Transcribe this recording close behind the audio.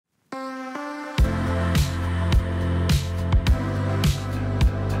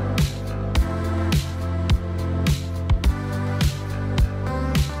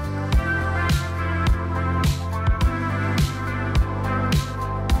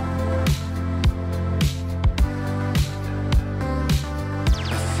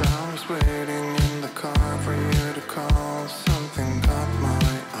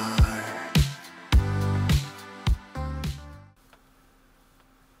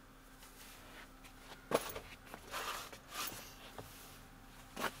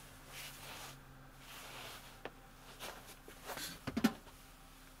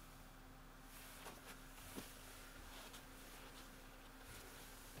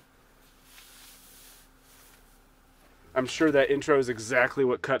I'm sure that intro is exactly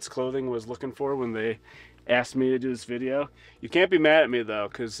what Cuts Clothing was looking for when they asked me to do this video. You can't be mad at me though,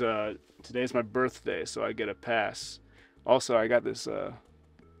 because today's my birthday, so I get a pass. Also, I got this,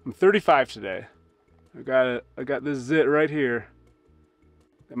 I'm 35 today. I got this zit right here.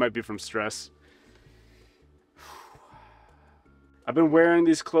 That might be from stress. I've been wearing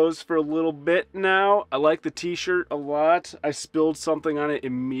these clothes for a little bit now. I like the t-shirt a lot. I spilled something on it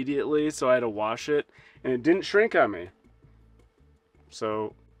immediately, so I had to wash it, and it didn't shrink on me.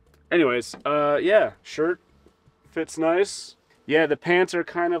 So, anyways, yeah, shirt fits nice. Yeah, the pants are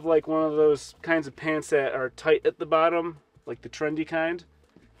kind of like one of those kinds of pants that are tight at the bottom, like the trendy kind.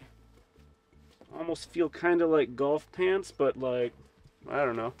 Almost feel kind of like golf pants, but like, I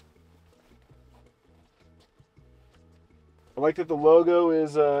don't know. I like that the logo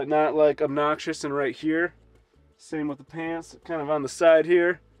is not like obnoxious and right here. Same with the pants, kind of on the side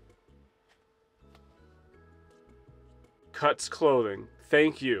here. Cuts Clothing,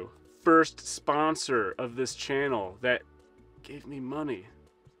 thank you. First sponsor of this channel that gave me money.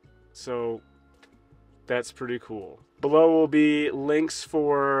 So that's pretty cool. Below will be links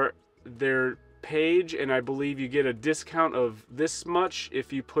for their page, and I believe you get a discount of this much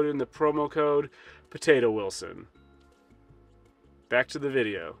if you put in the promo code Potato Wilson. Back to the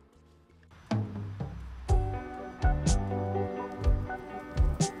video.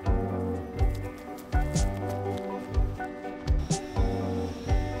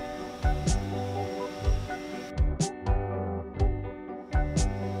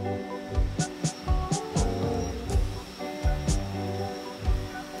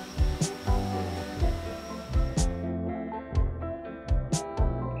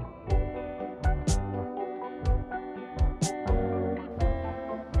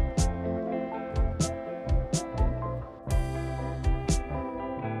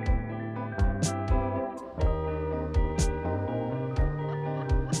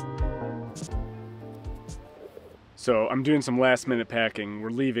 So I'm doing some last minute packing.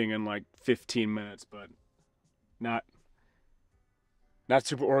 We're leaving in like 15 minutes, but not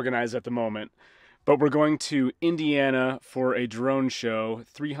super organized at the moment. But we're going to Indiana for a drone show,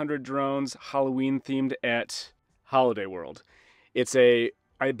 300 drones, Halloween themed at Holiday World. I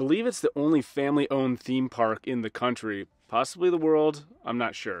believe it's the only family-owned theme park in the country, possibly the world, I'm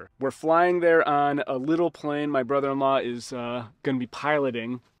not sure. We're flying there on a little plane my brother-in-law is going to be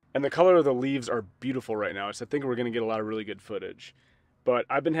piloting. And the color of the leaves are beautiful right now, so I think we're going to get a lot of really good footage. But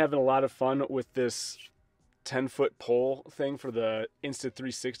I've been having a lot of fun with this 10-foot pole thing for the Insta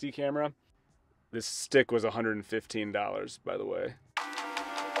 360 camera. This stick was $115, by the way.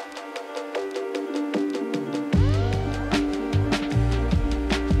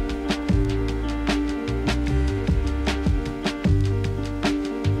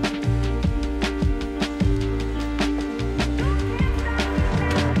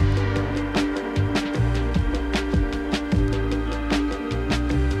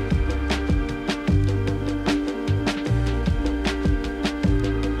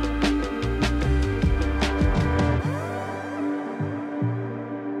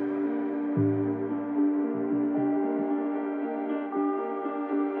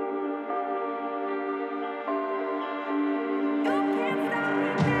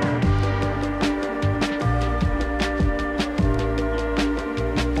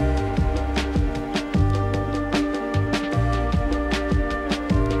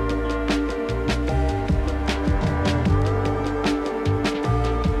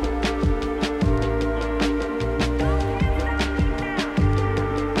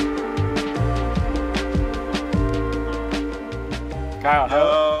 Kyle,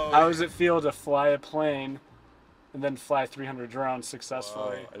 how does it feel to fly a plane and then fly 300 drones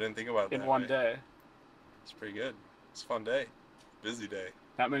successfully? I didn't think about that in one day. It's pretty good. It's a fun day. Busy day.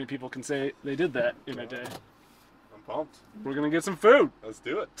 Not many people can say they did that in a day. I'm pumped. We're gonna get some food. Let's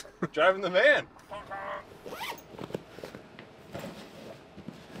do it. Driving the van.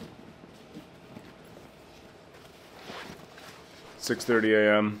 6:30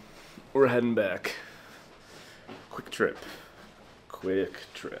 a.m. We're heading back. Quick trip. Quick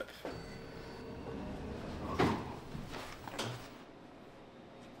trip. Good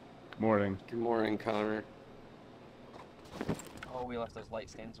morning. Good morning, Connor. Oh, we left those light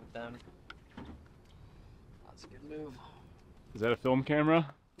stands with them. That's a good move. Is that a film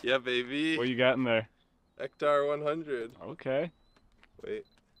camera? Yeah, baby. What you got in there? Hectar 100. Okay. Wait.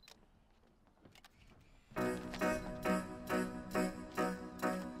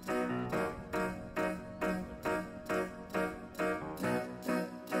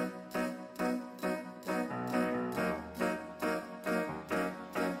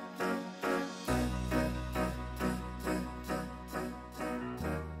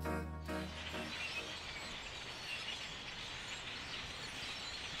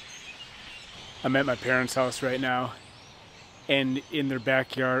 I'm at my parents' house right now, and in their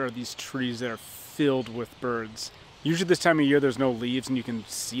backyard are these trees that are filled with birds. Usually this time of year there's no leaves and you can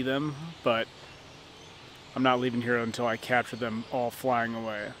see them, but I'm not leaving here until I capture them all flying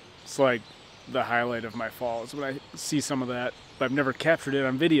away. It's like the highlight of my fall is when I see some of that, but I've never captured it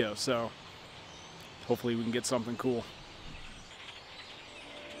on video, so hopefully we can get something cool.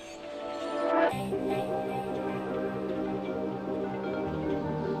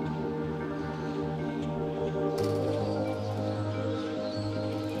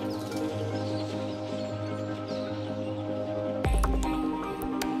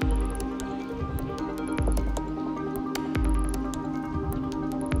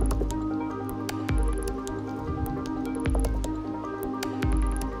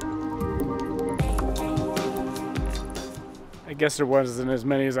 I guess there wasn't as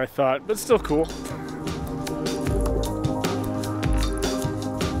many as I thought, but still cool.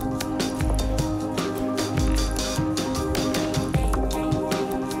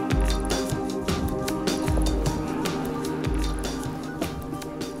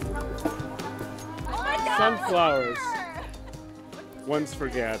 Sunflowers. One's for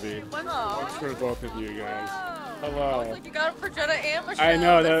Gabby. One's for both of you guys. Hello. Like you got it for Jenna and Michelle. I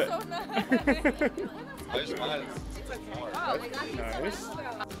know That's that. so nice. There's mine. Nice.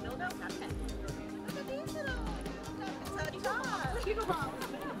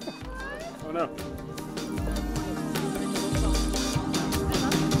 Oh no.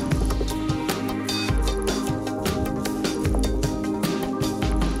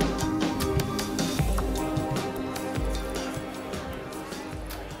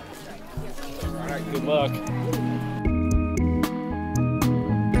 All right, good luck.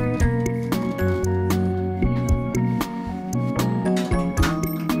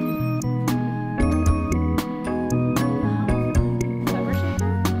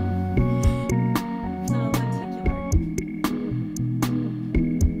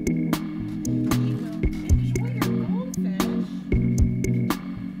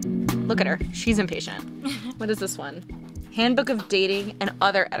 Look at her. She's impatient. What is this one? Handbook of Dating and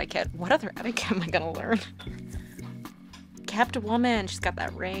Other Etiquette. What other etiquette am I gonna learn? Kept woman. She's got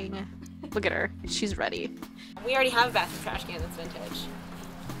that ring. Look at her. She's ready. We already have a bathroom trash can that's vintage.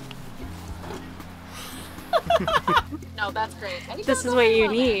 No, that's great. This is what you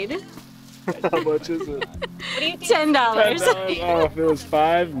need. How much is it? What do you think? $10. Oh, if it was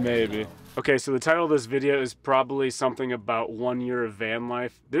 5, maybe. Okay, so the title of this video is probably something about 1 year of van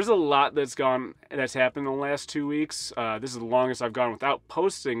life. There's a lot that's happened in the last 2 weeks. This is the longest I've gone without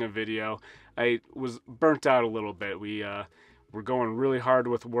posting a video. I was burnt out a little bit. We were going really hard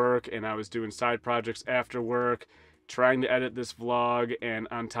with work, and I was doing side projects after work, trying to edit this vlog, and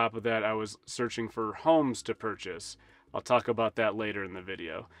on top of that, I was searching for homes to purchase. I'll talk about that later in the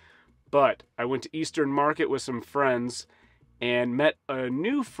video. But I went to Eastern Market with some friends and met a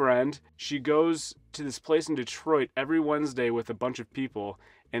new friend. She goes to this place in Detroit every Wednesday with a bunch of people,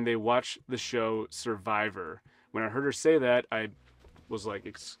 and they watch the show Survivor. When I heard her say that, I was like,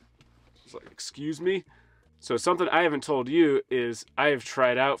 excuse me? So something I haven't told you is I have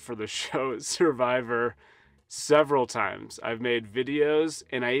tried out for the show Survivor several times. I've made videos,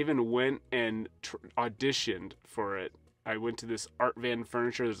 and I even went and auditioned for it. I went to this Art Van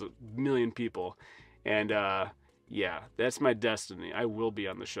Furniture. There's a million people, and yeah, that's my destiny. I will be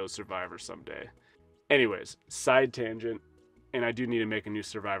on the show Survivor someday. Anyways, side tangent, and I do need to make a new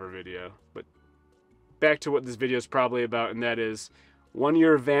Survivor video, but back to what this video is probably about, and that is 1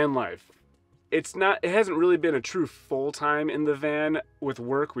 year of van life. It hasn't really been a true full-time in the van. With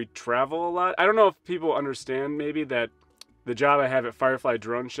work, we travel a lot. I don't know if people understand maybe that the job I have at Firefly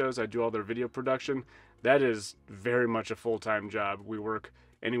Drone Shows, I do all their video production, that is very much a full-time job. We work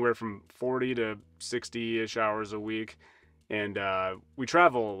anywhere from 40 to 60-ish hours a week, and we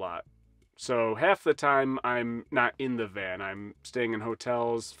travel a lot. So half the time I'm not in the van. I'm staying in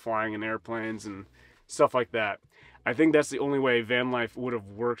hotels, flying in airplanes, and stuff like that. I think that's the only way van life would have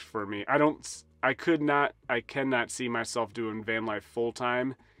worked for me. I cannot see myself doing van life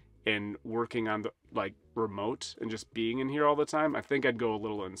full-time and working on the remote and just being in here all the time. I think I'd go a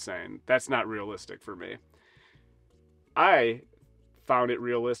little insane. That's not realistic for me. I found it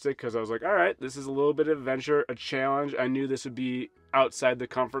realistic because I was like, all right, this is a little bit of adventure, a challenge. I knew this would be outside the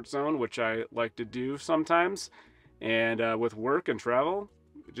comfort zone, which I like to do sometimes. And with work and travel,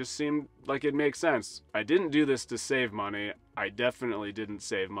 it just seemed like it makes sense. I didn't do this to save money. I definitely didn't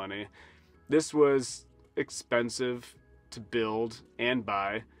save money. This was expensive to build and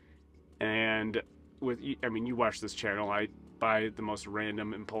buy. And you watch this channel, I buy the most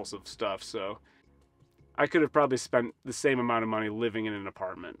random impulsive stuff, so I could have probably spent the same amount of money living in an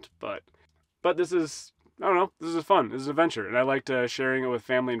apartment, but But this is, I don't know, this is fun. This is an adventure. And I liked sharing it with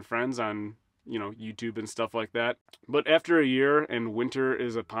family and friends on, you know, YouTube and stuff like that. But after a year and winter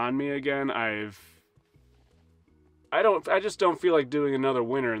is upon me again, I just don't feel like doing another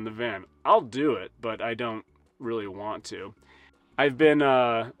winter in the van. I'll do it, but I don't really want to. I've been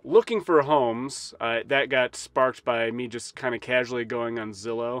looking for homes. That got sparked by me just kind of casually going on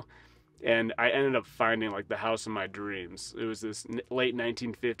Zillow, and I ended up finding like the house of my dreams. It was this late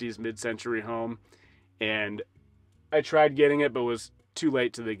 1950s mid-century home, and I tried getting it, but was too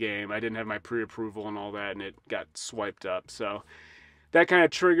late to the game. I didn't have my pre-approval and all that, and it got swiped up. So that kind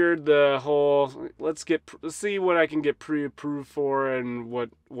of triggered the whole, let's see what I can get pre-approved for and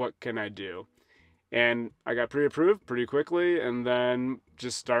what can I do. And I got pre-approved pretty quickly, and then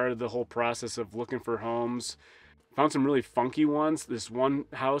just started the whole process of looking for homes. Found some really funky ones. This one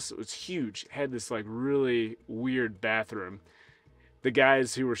house, it was huge, had this like really weird bathroom. The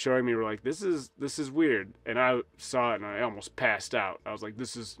guys who were showing me were like, this is weird. And I saw it and I almost passed out. I was like,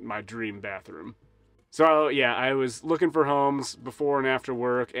 this is my dream bathroom. So yeah, I was looking for homes before and after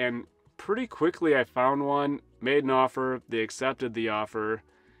work, and pretty quickly I found one, made an offer, they accepted the offer,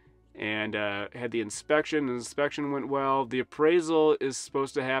 and had the inspection. The inspection went well. The appraisal is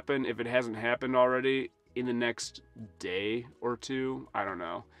supposed to happen, if it hasn't happened already, in the next day or two. I don't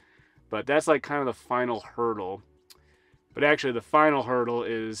know. But that's like kind of the final hurdle. But actually the final hurdle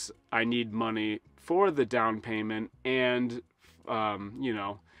is I need money for the down payment, and, you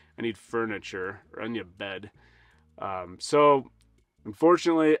know, I need furniture, or I need a bed. So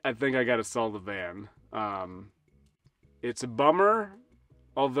unfortunately, I think I got to sell the van. It's a bummer.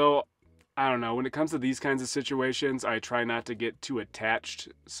 Although, I don't know, when it comes to these kinds of situations, I try not to get too attached.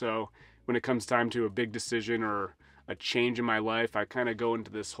 So when it comes time to a big decision or a change in my life, I kind of go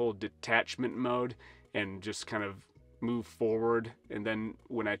into this whole detachment mode and just kind of move forward. And then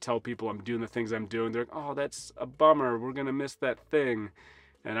when I tell people I'm doing the things I'm doing, they're like, oh, that's a bummer. We're going to miss that thing.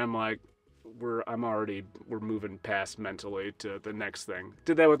 And I'm like, we're moving past mentally to the next thing.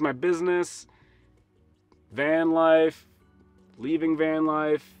 Did that with my business, van life, leaving van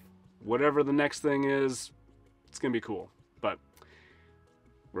life, whatever the next thing is, it's gonna be cool. But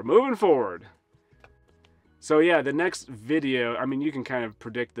we're moving forward. So yeah, the next video, I mean, you can kind of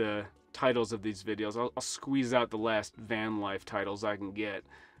predict the titles of these videos. I'll squeeze out the last van life titles I can get.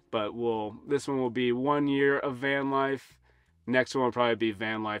 But this one will be 1 year of van life. Next one will probably be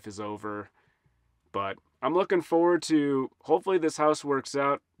van life is over. But I'm looking forward to, hopefully this house works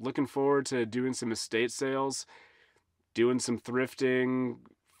out. Looking forward to doing some estate sales, doing some thrifting,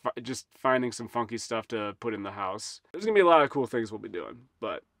 just finding some funky stuff to put in the house. There's gonna be a lot of cool things we'll be doing,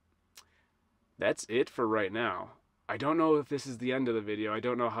 but that's it for right now. I don't know if this is the end of the video. I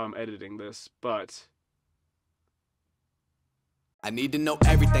don't know how I'm editing this, but I need to know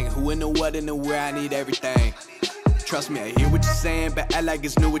everything, who and the what and the where, I need everything. Trust me, I hear what you're saying, but act like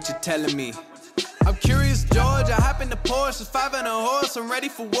it's new what you're telling me. I'm curious, George, I hop in the Porsche, it's 5 and a horse, I'm ready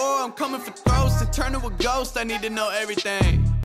for war, I'm coming for throats, to turn to a ghost, I need to know everything.